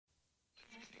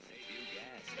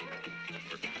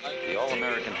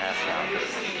all-American half pound of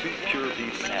 2 pure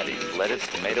beef patties, lettuce,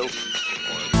 tomato.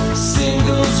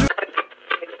 Singles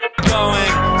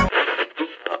going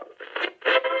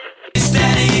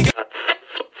steady.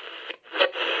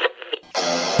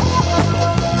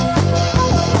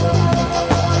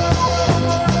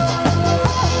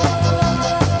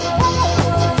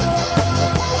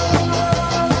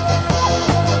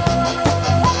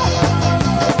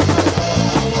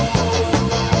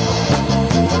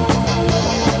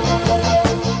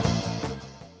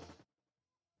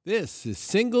 This is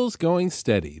Singles Going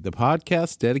Steady, the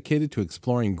podcast dedicated to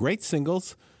exploring great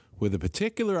singles with a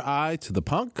particular eye to the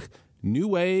punk, new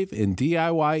wave, and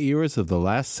DIY eras of the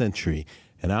last century.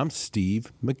 And I'm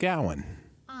Steve McGowan.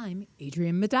 I'm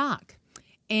Adrienne Maddock.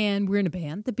 And we're in a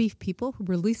band, the Beef People, who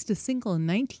released a single in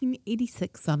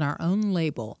 1986 on our own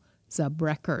label, Zub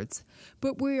Records.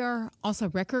 But we are also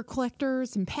record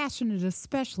collectors and passionate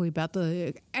especially about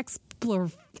the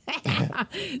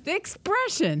the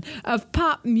expression of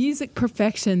pop music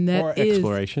perfection that is...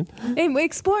 exploration. And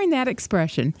exploring that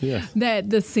expression, Yes.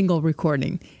 that the single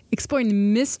recording. Exploring the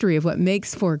mystery of what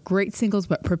makes for great singles,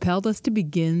 what propelled us to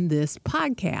begin this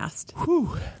podcast.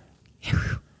 Whew.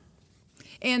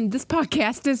 And this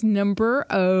podcast is number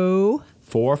 4-4.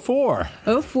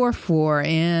 044.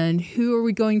 And who are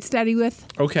we going steady with?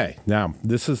 Okay, now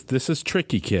this is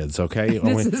tricky, kids. Okay,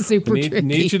 This is super tricky.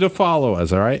 Need you to follow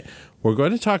us. All right, we're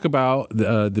going to talk about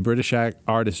the British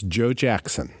artist Joe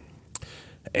Jackson,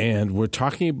 and we're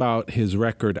talking about his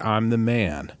record "I'm the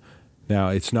Man." Now,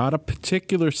 it's not a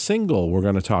particular single we're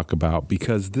going to talk about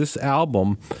because this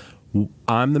album,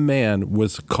 "I'm the Man,"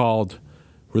 was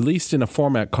released in a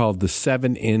format called the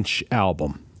 7-inch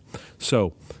album.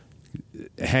 So,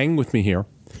 hang with me here.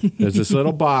 There's this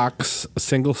little box, a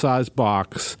single-sized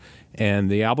box, and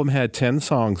the album had 10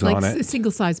 songs on it.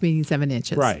 Single size meaning 7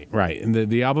 inches. Right. And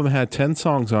the album had 10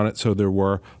 songs on it, so there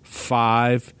were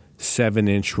 5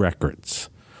 7-inch records.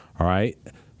 All right?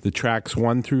 The tracks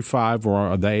 1 through 5 were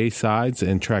on the A sides,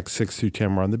 and tracks 6 through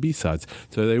 10 were on the B sides.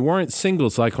 So they weren't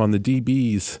singles like on the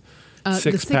DB's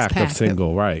six-pack of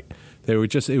single, right? It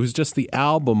was just the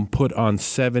album put on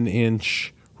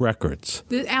 7-inch records.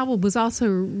 The album was also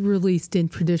released in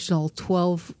traditional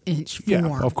 12-inch form.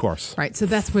 Yeah, of course. Right, so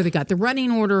that's where they got the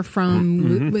running order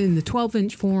from in the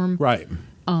 12-inch form. Right.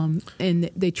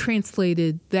 And they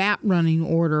translated that running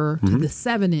order to the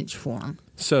 7-inch form.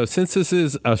 So since this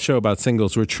is a show about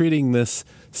singles, we're treating this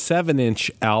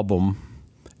 7-inch album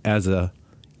as a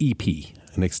EP,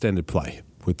 an extended play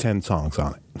with 10 songs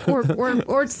on it.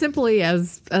 or simply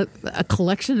as a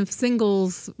collection of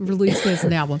singles released as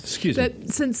an album. Excuse me. But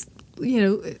since,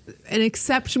 an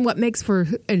exception, what makes for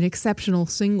an exceptional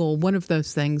single, one of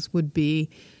those things would be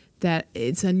that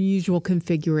it's unusual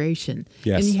configuration.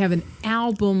 Yes. And you have an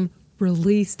album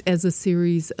released as a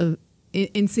series of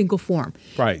in single form.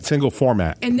 Right, single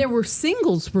format. And there were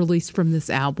singles released from this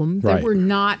album that Right. were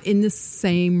not in the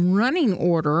same running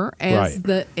order as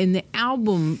in the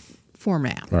album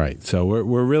format. Right. So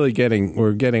we're really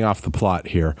getting off the plot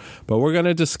here, but we're going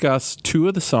to discuss 2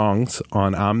 of the songs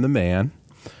on "I'm the Man,"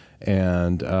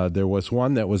 and there was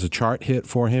one that was a chart hit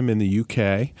for him in the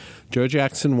UK. Joe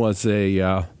Jackson was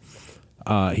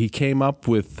he came up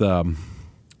with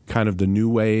kind of the new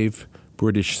wave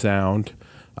British sound.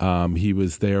 He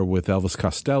was there with Elvis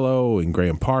Costello and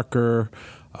Graham Parker,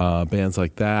 bands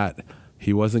like that.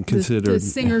 He wasn't considered the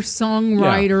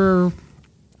singer-songwriter.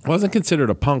 Wasn't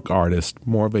considered a punk artist,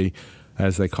 more of a,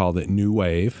 as they called it, new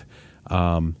wave.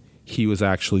 He was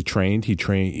actually trained.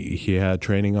 He had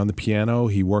training on the piano.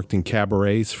 He worked in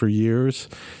cabarets for years.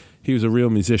 He was a real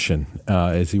musician,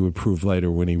 as he would prove later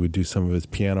when he would do some of his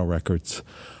piano records.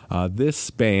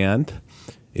 This band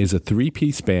is a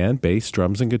 3-piece band, bass,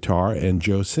 drums, and guitar, and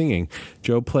Joe singing.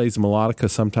 Joe plays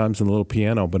melodica sometimes and a little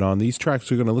piano, but on these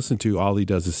tracks we're going to listen to, all he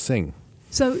does is sing.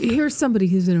 So here's somebody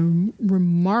who's a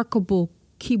remarkable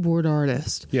keyboard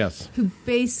artist. Yes. Who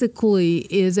basically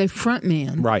is a front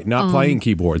man. Right, not playing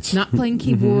keyboards. Not playing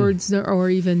keyboards or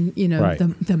even, Right.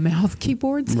 the mouth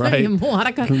keyboards. Right. The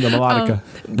melodica. The melodica.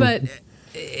 But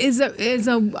is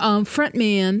a front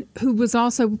man who was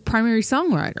also primary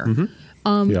songwriter.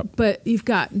 Yep. But you've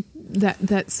got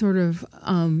that sort of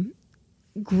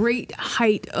great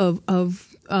height of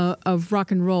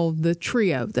rock and roll, the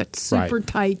trio, that super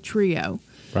tight trio.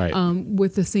 Right.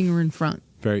 With the singer in front.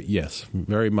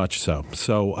 Very much so.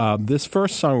 So this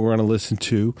first song we're going to listen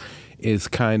to is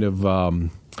kind of,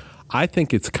 I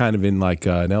think it's kind of in like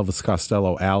an Elvis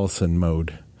Costello Allison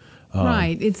mode.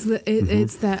 Right. It's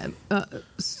that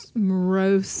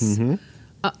morose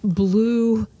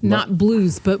blue, not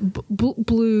blues, but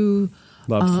blue.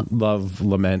 Love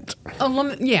lament.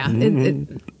 Yeah.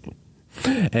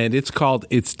 And it's called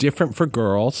It's Different for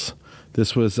Girls.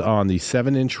 This was on the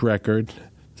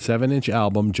 7-inch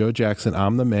album, Joe Jackson,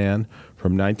 I'm the Man,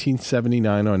 from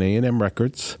 1979 on A&M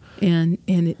Records. And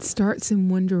it starts in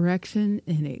one direction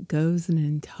and it goes in an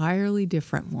entirely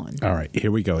different one. All right,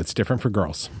 here we go. It's Different for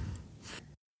Girls.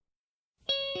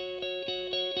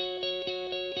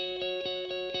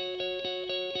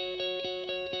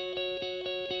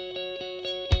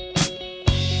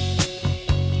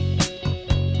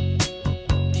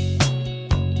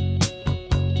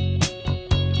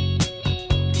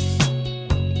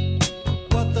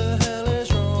 What the hell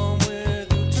is wrong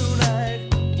with you tonight?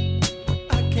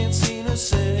 I can't seem to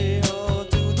say or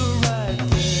do the right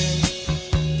thing.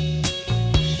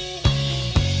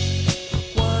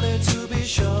 Wanted to be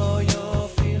sure you're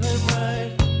feeling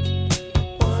right.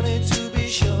 Wanted to be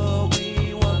sure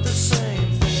we want the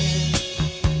same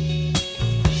thing.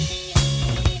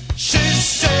 She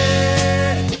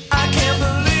said, I can't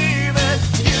believe it.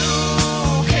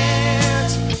 You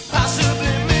can't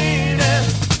possibly mean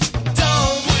it.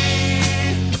 Don't we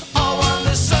all want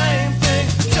the same thing?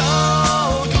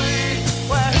 Don't we?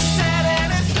 Well, who said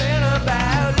anything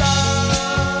about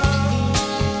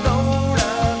love? No,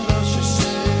 not love, she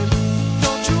said.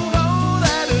 Don't you know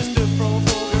that it's different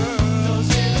for girls?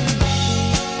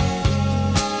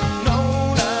 No,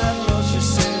 not love, she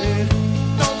said.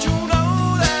 Don't you know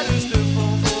that it's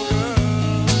different for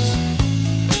girls?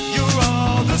 You're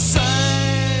all the same.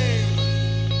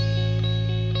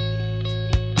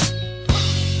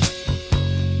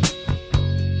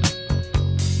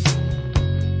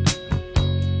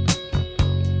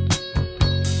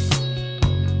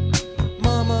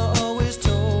 Mama always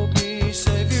told me,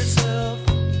 save yourself.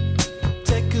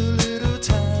 Take a little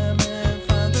time and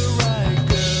find the right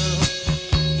girl.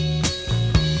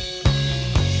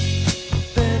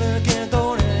 Then again,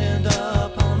 don't end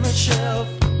up on the shelf.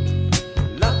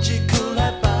 Logical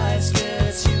advice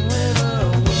gets you in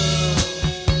a whirl.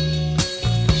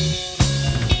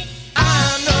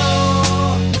 I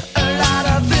know a lot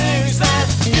of things that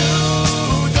you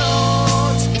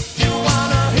don't. You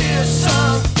wanna hear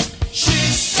some? She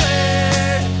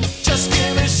said, just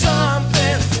give me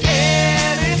something,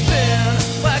 anything.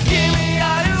 Well, give me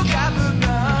all you got, but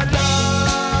not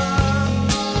love.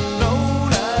 No,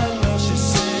 not love, she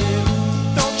said.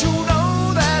 Don't you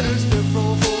know that it's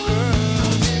different for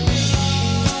girls?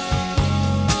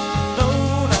 No,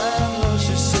 not love,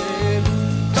 she said.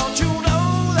 Don't you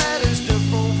know that it's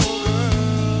different for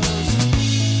girls?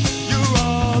 You're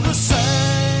all the same.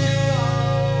 You're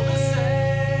all the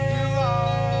same. You're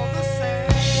all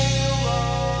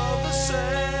the same. You're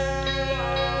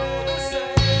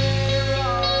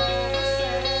all the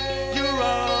same. You're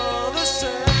all the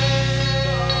same.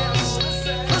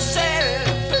 Who said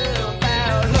anything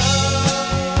about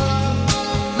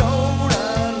love? No,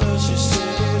 not love, she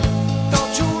said.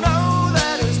 Don't you know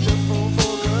that it's different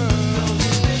for girls?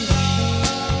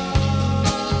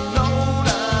 No,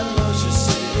 not love, she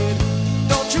said.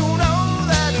 Don't you know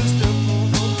that it's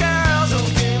different for girls? Oh,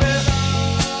 give it.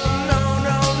 No,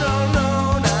 no, no, no,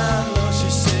 not love, she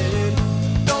said.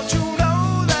 Don't you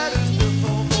know that it's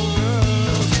different for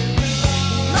girls?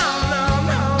 No, no, no,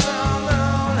 no, no,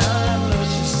 not love,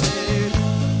 she said.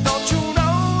 Don't you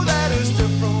know that it's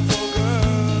different for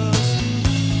girls?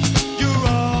 You're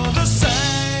all the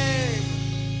same.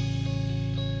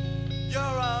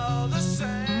 You're all the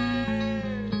same.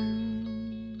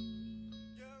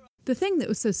 The thing that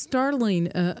was so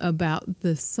startling about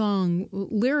the song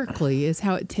lyrically is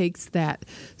how it takes that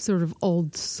sort of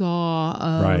old saw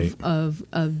of Right. of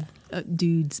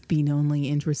dudes being only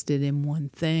interested in one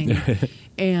thing,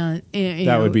 and you That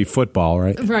know, would be football,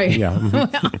 right? right. Yeah.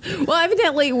 Well,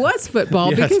 evidently it was football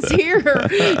because here,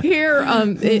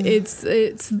 it's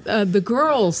the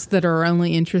girls that are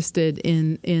only interested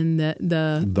in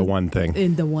The one thing.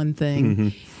 in the one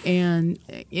thing, and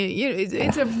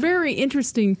it's a very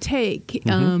interesting take,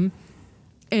 and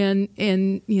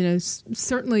you know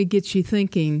certainly gets you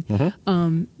thinking,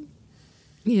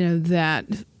 you know that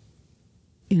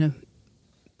you know.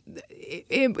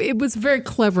 It was very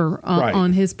clever Right.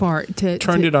 on his part to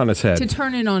Turned it on its head. To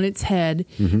turn it on its head,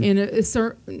 and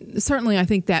certainly I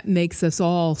think that makes us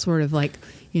all sort of like,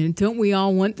 you know, don't we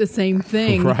all want the same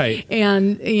thing? Right.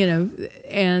 And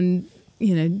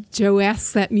Joe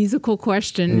asks that musical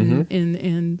question,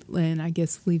 and I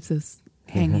guess leaves us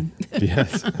hanging.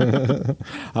 Yes.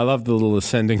 I love the little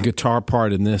ascending guitar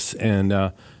part in this, and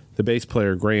the the bass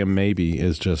player Graham Maybe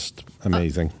is just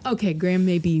amazing. Okay, Graham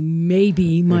maybe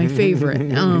my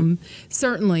favorite.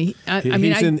 Certainly. I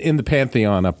mean, he's in the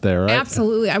pantheon up there, right?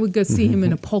 Absolutely. I would go see him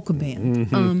in a polka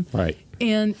band. Right.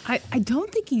 And I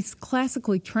don't think he's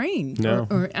classically trained. No.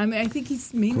 Or I mean, I think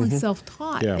he's mainly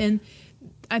self-taught. Yeah. And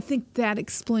I think that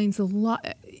explains a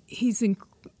lot.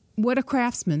 What a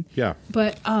craftsman. Yeah.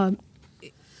 But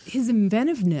his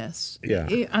inventiveness. Yeah.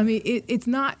 It's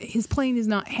not, his playing is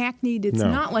not hackneyed. It's No.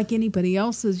 not like anybody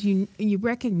else's. You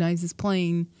recognize his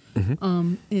playing.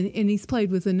 And he's played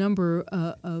with a number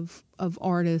of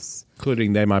artists.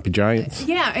 Including They Might Be Giants.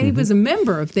 Yeah, and he was a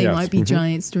member of They Yes. Might Be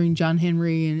Giants during John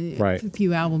Henry and Right. a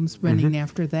few albums running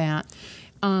after that.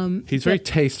 He's very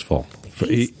tasteful.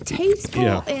 He's tasteful,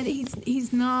 yeah. and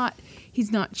he's not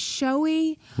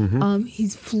showy.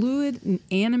 He's fluid and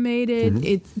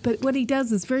animated. But what he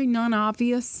does is very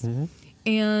non-obvious,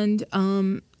 and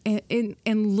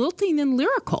lilting and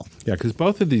lyrical. Yeah, because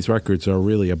both of these records are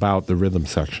really about the rhythm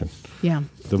section. Yeah,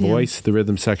 The voice, the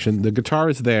rhythm section. The guitar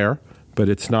is there, but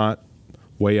it's not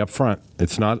way up front.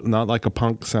 It's not like a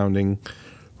punk sounding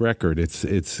record. It's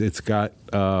got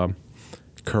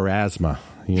charisma.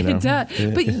 You know? It does.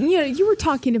 But, you were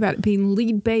talking about it being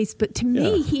lead bass, but to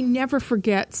me, Yeah. he never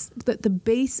forgets that the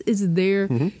bass is there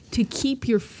to keep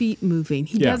your feet moving.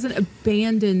 He Yeah. doesn't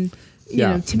abandon,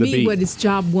 Yeah, to the me, beat. what his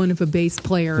job one of a bass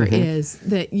player is,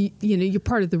 that, you're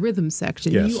part of the rhythm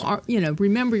section. Yes. You are,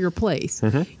 remember your place.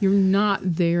 You're not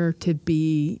there to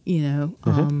be, you're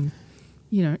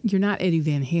not Eddie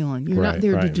Van Halen. You're not Right,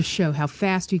 there to right. just show how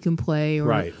fast you can play or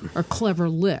Right. clever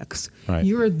licks. Right.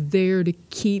 You're there to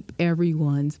keep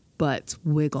everyone's butts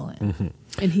wiggling.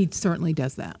 And he certainly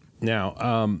does that.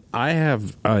 Now, I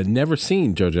have never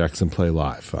seen Joe Jackson play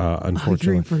live, unfortunately.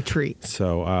 Dream for a treat.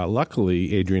 So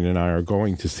luckily, Adrian and I are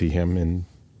going to see him in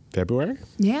February.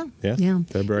 Yeah. Yeah, Yeah.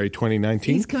 February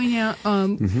 2019. He's coming out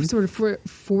sort of for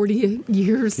 40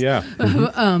 years Yeah.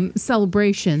 of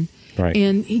celebration. Right.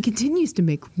 And he continues to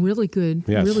make really good,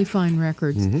 Yes. really fine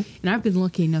records. And I've been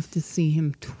lucky enough to see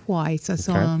him twice. I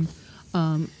saw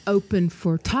him open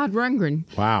for Todd Rundgren.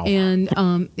 Wow. And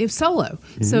it was solo.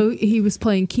 So he was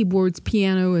playing keyboards,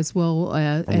 piano, as well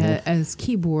as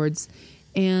keyboards,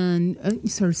 and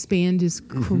sort of spanned his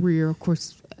career. Of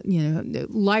course,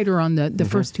 lighter on the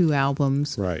first two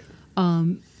albums. Right.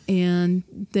 And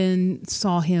then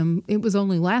saw him, it was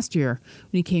only last year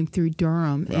when he came through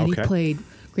Durham, and he Okay. played,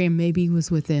 Graham Maybe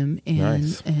was with him, and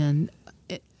Nice. and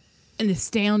an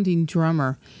astounding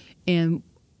drummer, and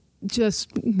just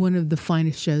one of the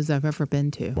finest shows I've ever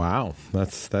been to. Wow.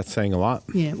 That's saying a lot.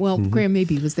 Yeah, well, Graham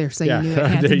Maybe was there, so Yeah. you knew it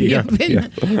had There to be you up go. in.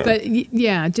 But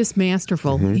yeah, just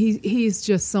masterful. He's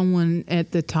just someone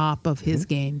at the top of his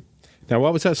game. Now,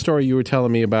 what was that story you were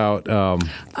telling me about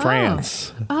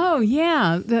France? Oh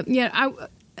yeah,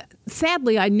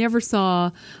 sadly, I never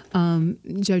saw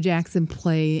Joe Jackson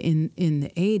play in the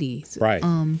 80s. Right.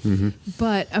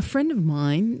 But a friend of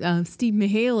mine, Steve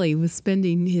Mahaley, was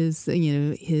spending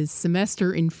his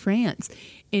semester in France,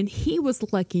 and he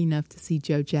was lucky enough to see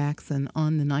Joe Jackson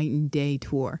on the Night and Day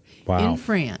tour Wow. in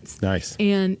France. Nice.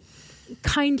 And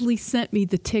kindly sent me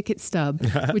the ticket stub,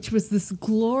 which was this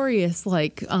glorious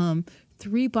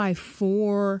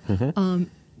 3x4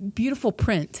 beautiful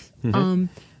print.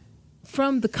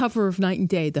 From the cover of Night and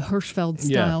Day, the Hirschfeld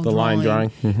style the line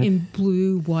drawing. in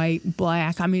blue, white,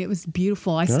 black. I mean, it was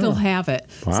beautiful. I still have it.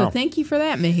 Wow. So thank you for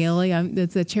that, Mahaley.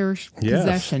 It's a cherished Yes.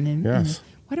 possession. And Yes.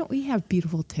 why don't we have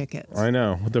beautiful tickets? I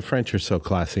know. The French are so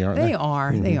classy, aren't they? They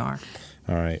are. They are.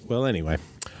 All right. Well, anyway.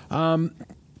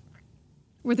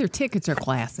 Where their tickets are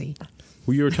classy.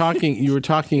 You were talking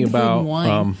Food about and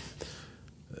wine.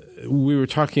 we were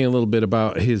talking a little bit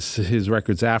about his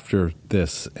records after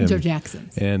this. And, Joe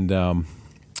Jackson's. And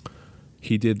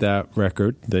he did that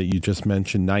record that you just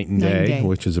mentioned, Night and Night and Day, Day.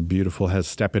 which is has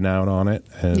Steppin' Out on it,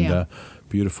 and Yeah.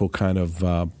 beautiful kind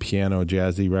of piano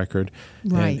jazzy record.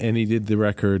 Right. And he did the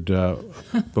record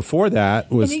before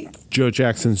that was And he- Joe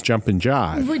Jackson's Jumpin'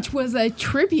 Jive. Which was a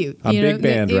tribute. A big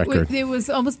band record. It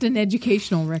was almost an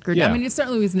educational record. Yeah. I mean, it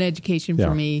certainly was an education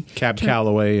for me. Cab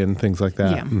Calloway and things like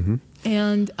that. Yeah.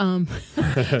 And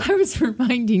I was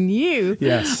reminding you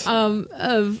Yes. of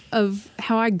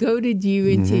how I goaded you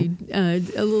into a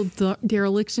little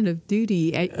dereliction of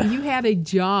duty. You had a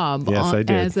job Yes, I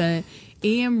did. as a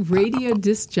AM radio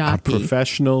disc A jockey.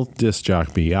 professional disc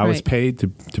jockey. I was Right. paid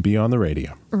to be on the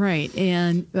radio. Right.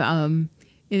 And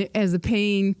as a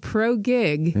paying pro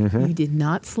gig, you did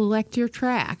not select your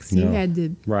tracks. You No. had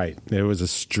to. Right. There was a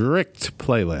strict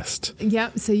playlist.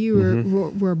 Yep. So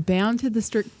you were bound to the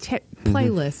strict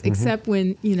playlist, except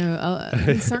when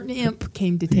a certain imp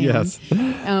came to town Yes.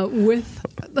 with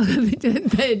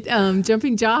the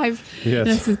jumping jive. Yes. And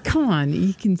I said, come on,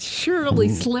 you can surely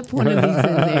slip one of these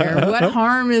in there. What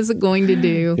harm is it going to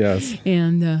do? Yes.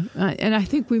 And I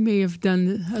think we may have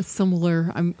done a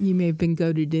similar. You may have been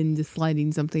goaded into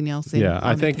sliding something else in. Yeah,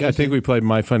 I think we played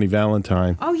My Funny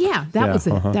Valentine. Oh yeah, that was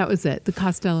it. That was it. The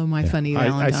Costello My Funny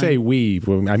Valentine. I say we,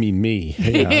 well, I mean me.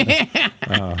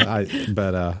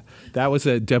 But that was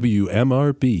at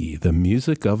WMRB, the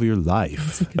music of your life.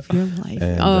 Music of your life.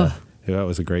 And, that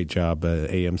was a great job,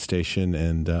 AM station,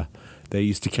 and they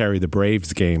used to carry the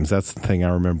Braves games. That's the thing I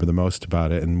remember the most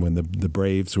about it. And when the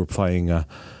Braves were playing a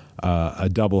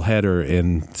doubleheader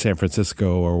in San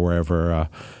Francisco or wherever,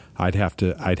 I'd have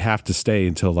to stay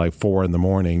until like 4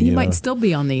 a.m. You might still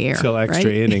be on the air till extra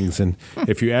right? innings, and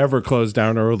if you ever closed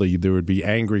down early, there would be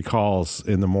angry calls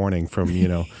in the morning from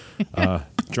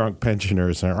drunk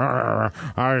pensioners. I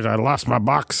lost my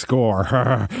box score.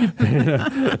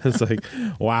 It's like,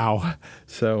 wow.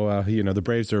 So the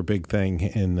Braves are a big thing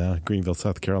in Greenville,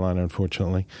 South Carolina,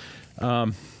 unfortunately.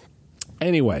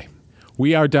 Anyway,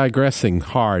 we are digressing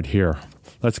hard here.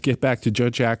 Let's get back to Joe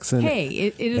Jackson. Hey,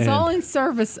 it is all in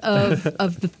service of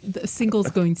the singles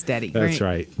going steady. That's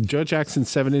right. Joe Jackson's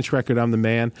 7-inch record, I'm the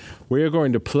Man. We are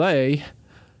going to play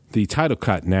the title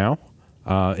cut now.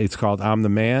 It's called I'm the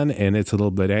Man, and it's a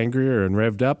little bit angrier and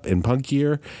revved up and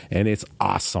punkier, and it's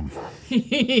awesome.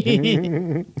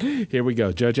 Here we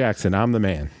go. Joe Jackson, I'm the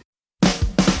Man.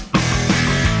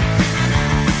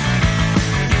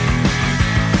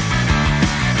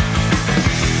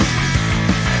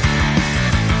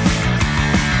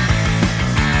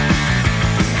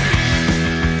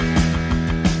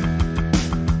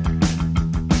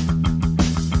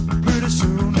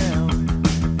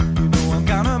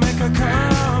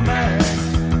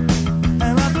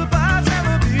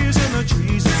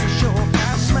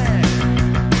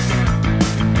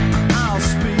 I'll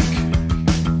speak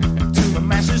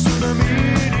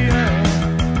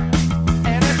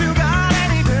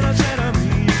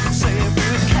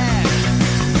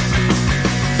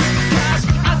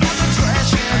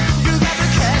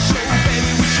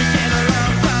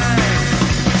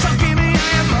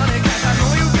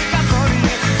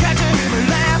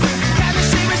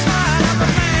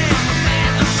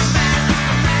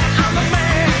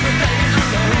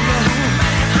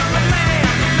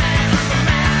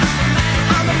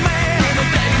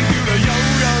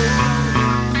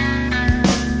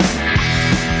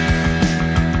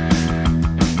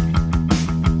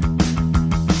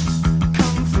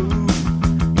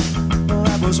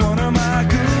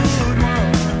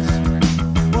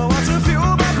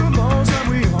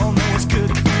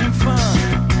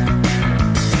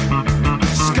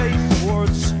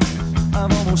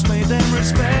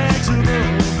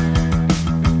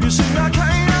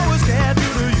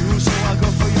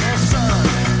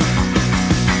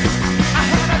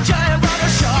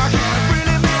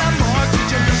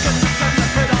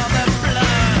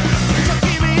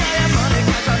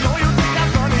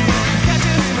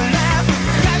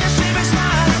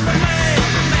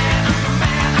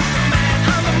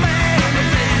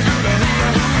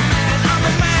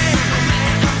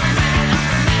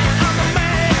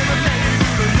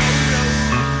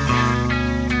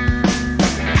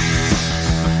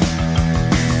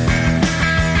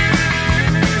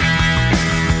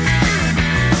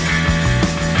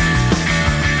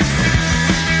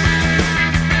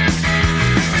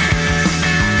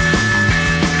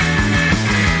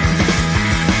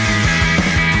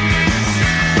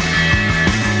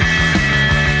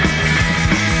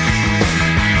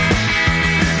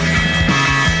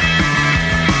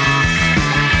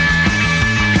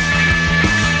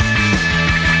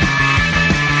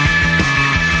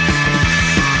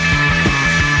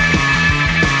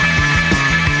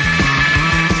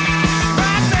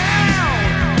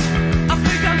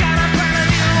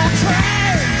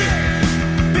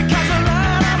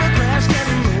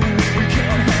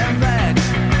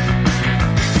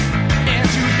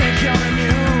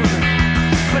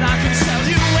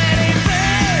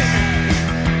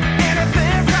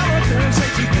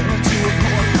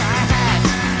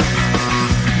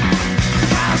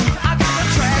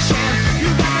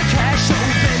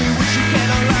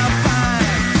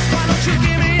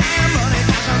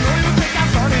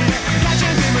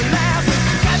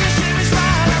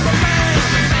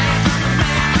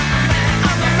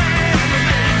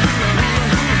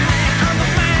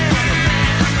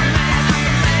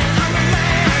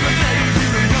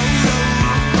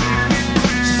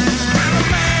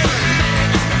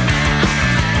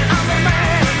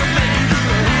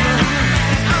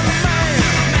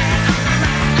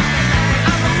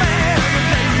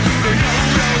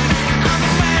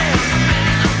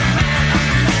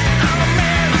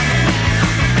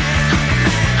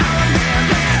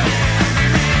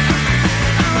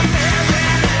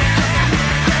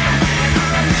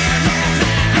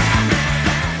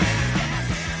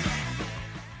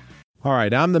All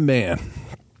right, I'm the man.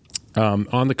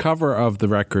 On the cover of the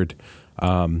record,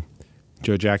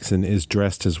 Joe Jackson is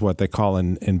dressed as what they call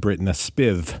in Britain a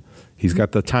spiv. He's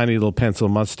got the tiny little pencil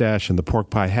mustache and the pork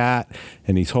pie hat,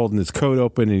 and he's holding his coat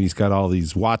open, and he's got all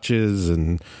these watches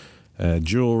and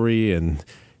jewelry. And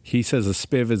he says a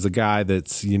spiv is a guy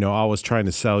that's, always trying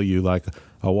to sell you like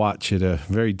a watch at a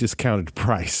very discounted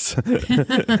price.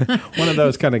 One of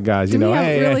those kind of guys, Do we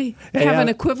hey, have an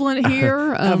equivalent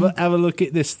here? Have a look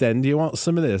at this then. Do you want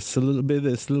some of this? A little bit of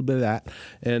this, a little bit of that.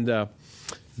 And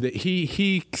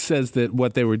he says that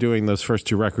what they were doing those first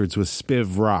two records was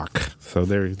spiv rock. So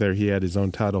there he had his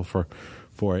own title for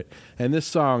it. And this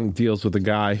song deals with the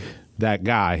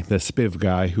spiv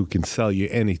guy who can sell you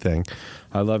anything.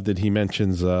 I love that he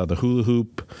mentions the hula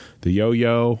hoop, the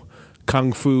yo-yo,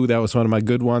 kung fu. That was one of my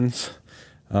good ones.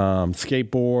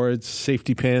 Skateboards,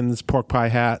 safety pins, pork pie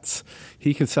hats.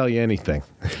 He can sell you anything.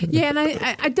 Yeah, and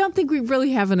I don't think we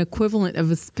really have an equivalent of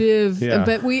a spiv,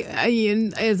 but we,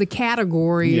 as a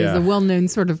category, as a well-known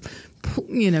sort of,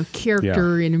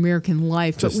 character in American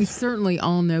life. But we certainly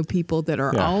all know people that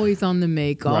are always on the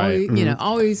make, always,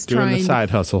 always doing trying the side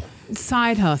hustle.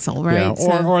 Side hustle, right?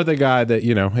 Yeah, or the guy that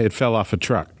it fell off a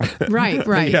truck. Right.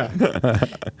 Yeah.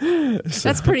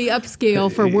 That's pretty upscale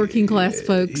for working class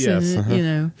folks,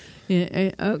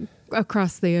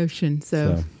 across the ocean.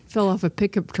 So fell off a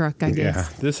pickup truck, I guess. Yeah,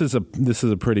 this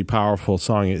is a pretty powerful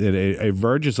song. It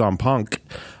verges on punk,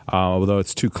 although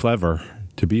it's too clever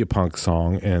to be a punk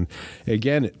song. And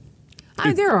again,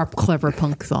 there are clever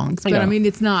punk songs, but I mean,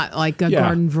 it's not like a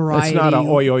garden variety. It's not a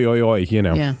oi oi oi oi,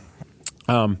 Yeah.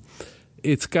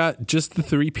 It's got just the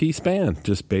 3-piece band,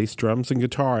 just bass, drums, and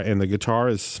guitar, and the guitar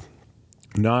is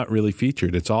not really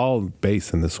featured. It's all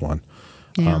bass in this one.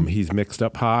 Yeah. He's mixed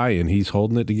up high, and he's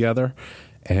holding it together,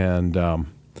 and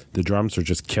the drums are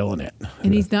just killing it.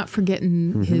 And he's not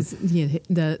forgetting his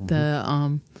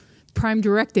the prime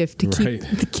directive to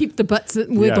keep the butts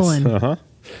wiggling. Yes. Uh-huh.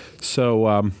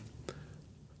 So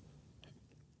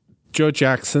Joe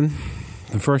Jackson.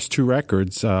 The first two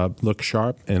records, Look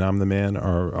Sharp and I'm the Man,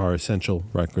 are essential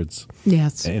records.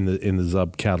 Yes, in the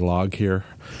Zub catalog here,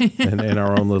 and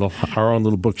our own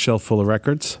little bookshelf full of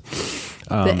records.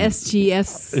 The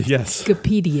SGS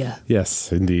Wikipedia.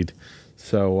 Yes, indeed.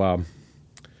 So,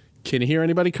 can you hear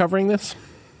anybody covering this?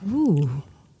 Ooh,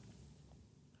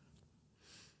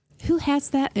 who has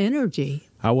that energy?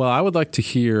 Well, I would like to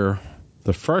hear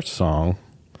the first song.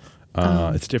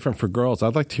 It's different for girls.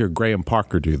 I'd like to hear Graham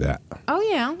Parker do that. Oh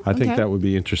yeah, I think that would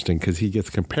be interesting because he gets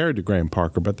compared to Graham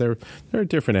Parker, but they're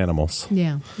different animals.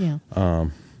 Yeah.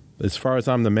 As far as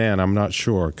I'm the Man, I'm not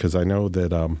sure because I know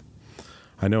that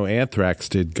Anthrax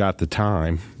did Got the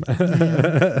Time.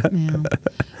 Yeah.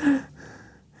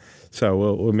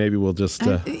 So maybe we'll just.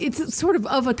 It's sort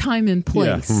of a time and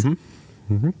place.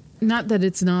 Yeah. Not that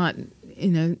it's not,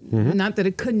 not that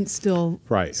it couldn't still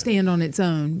stand on its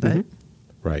own, but.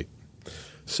 Right.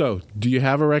 So, do you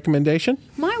have a recommendation?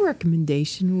 My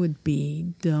recommendation would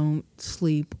be don't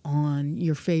sleep on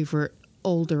your favorite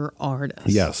older artists.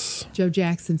 Yes. Joe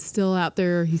Jackson's still out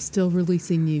there. He's still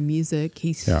releasing new music.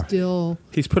 He's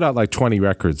put out like 20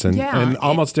 records, and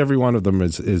almost every one of them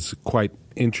is quite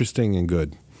interesting and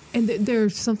good. And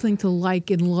there's something to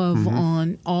like and love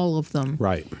on all of them.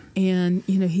 Right. And,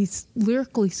 he's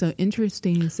lyrically so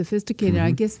interesting and sophisticated.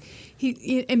 I guess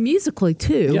and musically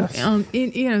too. Yes.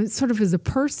 Sort of as a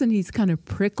person, he's kind of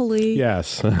prickly.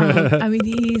 Yes. I mean,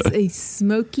 he's a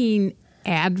smoking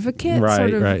advocate. Right,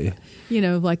 sort of, right.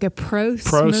 Like a pro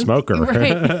smoker.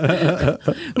 Right.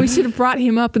 We should have brought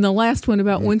him up in the last one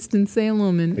about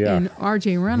Winston-Salem and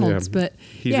R.J. Reynolds. Yeah. But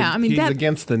he's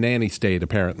against the nanny state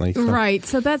apparently. So. Right.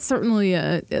 So that's certainly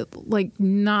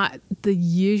not the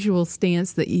usual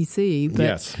stance that you see. But,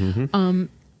 yes.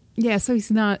 so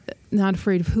he's not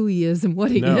afraid of who he is and what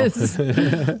he is.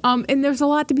 And there's a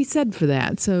lot to be said for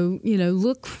that. So,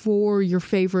 look for your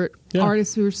favorite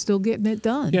artists who are still getting it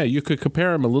done. Yeah, you could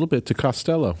compare him a little bit to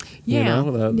Costello.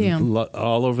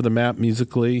 All over the map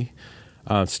musically,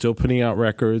 still putting out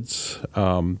records,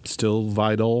 still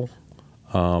vital.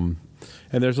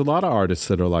 And there's a lot of artists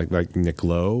that are like Nick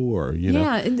Lowe or,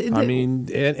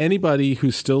 anybody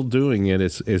who's still doing it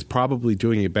is probably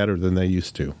doing it better than they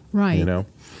used to. Right.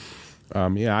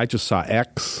 I just saw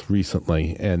X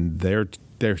recently, and they're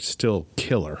still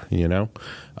killer. They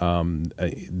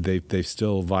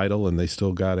still vital, and they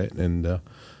still got it. And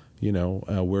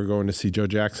we're going to see Joe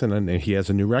Jackson, and he has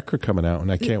a new record coming out,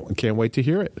 and I can't wait to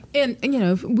hear it. And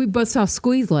we both saw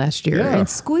Squeeze last year, Yeah. and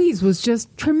Squeeze was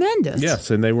just tremendous.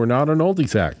 Yes, and they were not an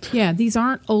oldies act. Yeah, these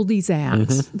aren't oldies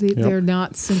acts. They're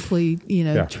not simply,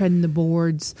 treading the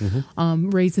boards,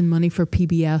 raising money for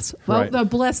PBS. Well, Right.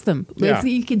 bless them. Yeah.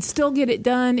 You can still get it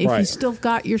done if you Right. still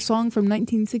got your song from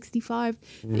 1965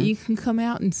 that you can come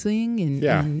out and sing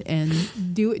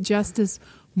and do it justice.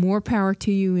 More power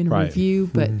to you in a Right. review,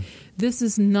 but this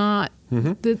is not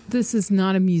this is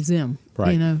not a museum.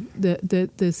 Right.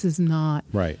 This is not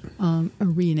Right. a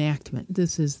reenactment.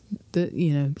 This is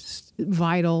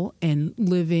vital and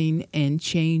living and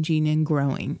changing and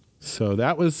growing. So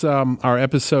that was our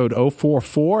episode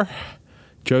 044,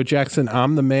 Joe Jackson,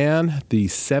 I'm the Man, the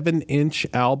 7-inch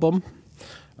album.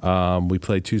 We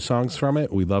played 2 songs from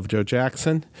it. We love Joe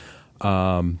Jackson.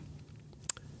 And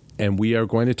we are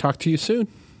going to talk to you soon.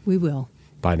 We will.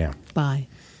 Bye now. Bye.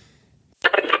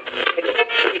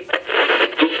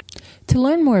 To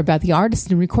learn more about the artists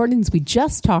and recordings we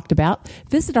just talked about,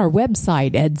 visit our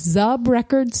website at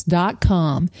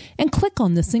zubrecords.com and click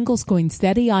on the Singles Going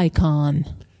Steady icon.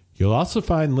 You'll also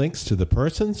find links to the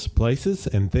persons, places,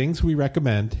 and things we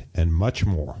recommend, and much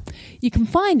more. You can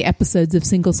find episodes of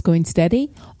Singles Going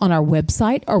Steady on our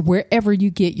website or wherever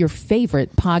you get your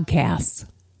favorite podcasts.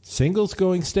 Singles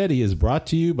Going Steady is brought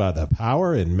to you by the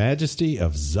power and majesty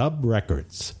of Zub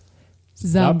Records.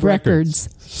 Zub Records.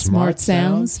 Smart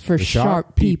sounds for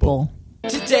sharp people.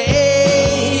 Today